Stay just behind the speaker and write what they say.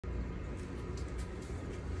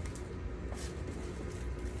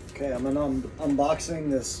Okay, I'm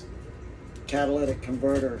unboxing this catalytic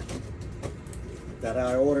converter that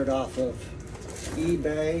I ordered off of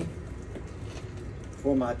eBay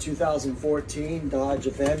for my 2014 Dodge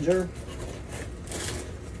Avenger.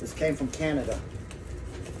 This came from Canada.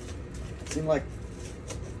 It seemed like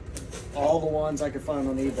all the ones I could find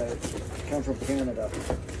on eBay come from Canada.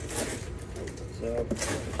 So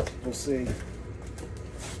we'll see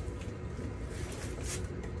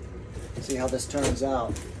how this turns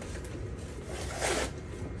out.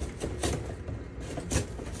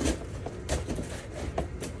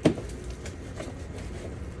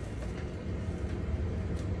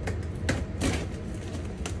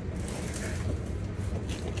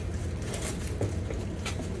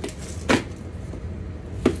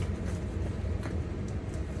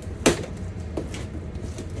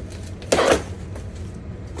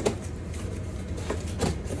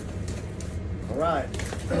 All right.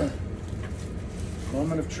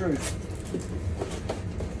 Moment of truth.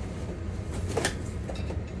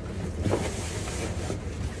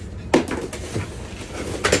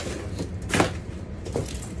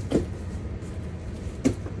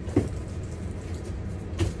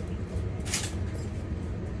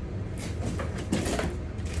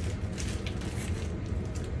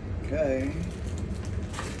 Okay.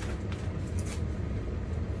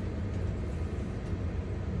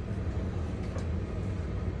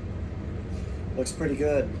 Looks pretty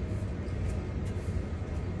good.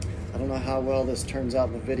 I don't know how well this turns out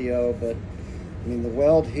in the video, but I mean, the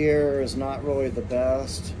weld here is not really the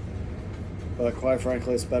best, but quite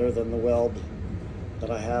frankly, it's better than the weld that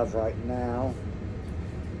I have right now.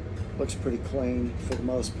 Looks pretty clean for the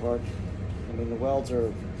most part. I mean, the welds are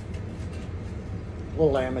a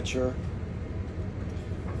little amateur,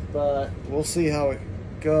 but we'll see how it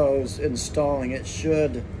goes installing. It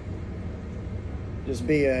should just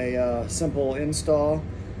be a simple install.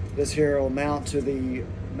 This here will mount to the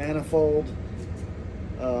manifold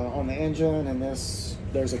on the engine, and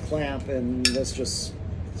there's a clamp, and this just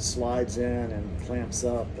slides in and clamps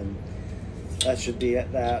up, and that should be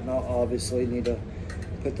at that. And I'll obviously need to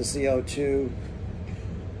put the CO2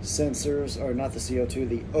 sensors, or not the CO2,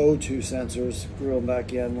 the O2 sensors, screw them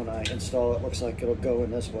back in when I install it. Looks like it'll go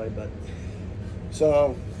in this way, but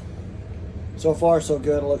so far so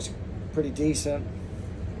good. It looks pretty decent.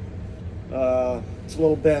 It's a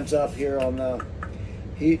little bent up here on the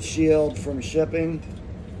heat shield from shipping.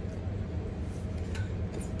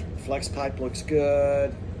 The flex pipe looks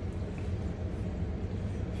good.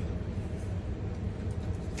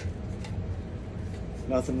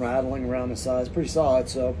 Nothing rattling around the sides. Pretty solid.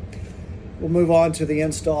 So we'll move on to the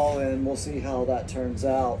install and we'll see how that turns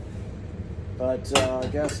out. But I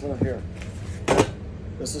guess, well, here,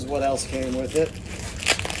 this is what else came with it.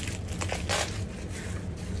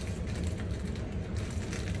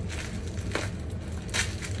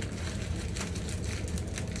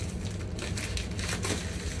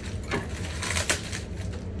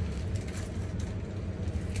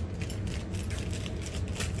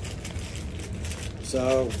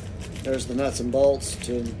 So there's the nuts and bolts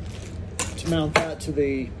to mount that to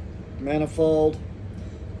the manifold.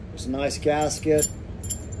 There's a nice gasket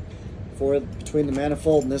between the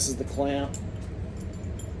manifold, and this is the clamp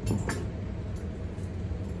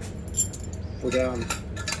for down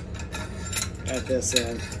at this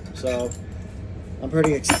end. So I'm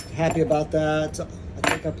pretty happy about that. I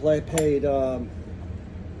think I paid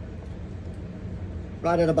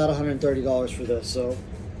right at about $130 for this. So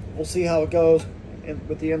we'll see how it goes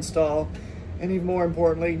with the install, and even more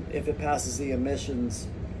importantly, if it passes the emissions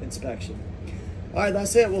inspection. All right,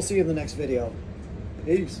 that's it. We'll see you in the next video.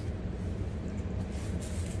 Peace.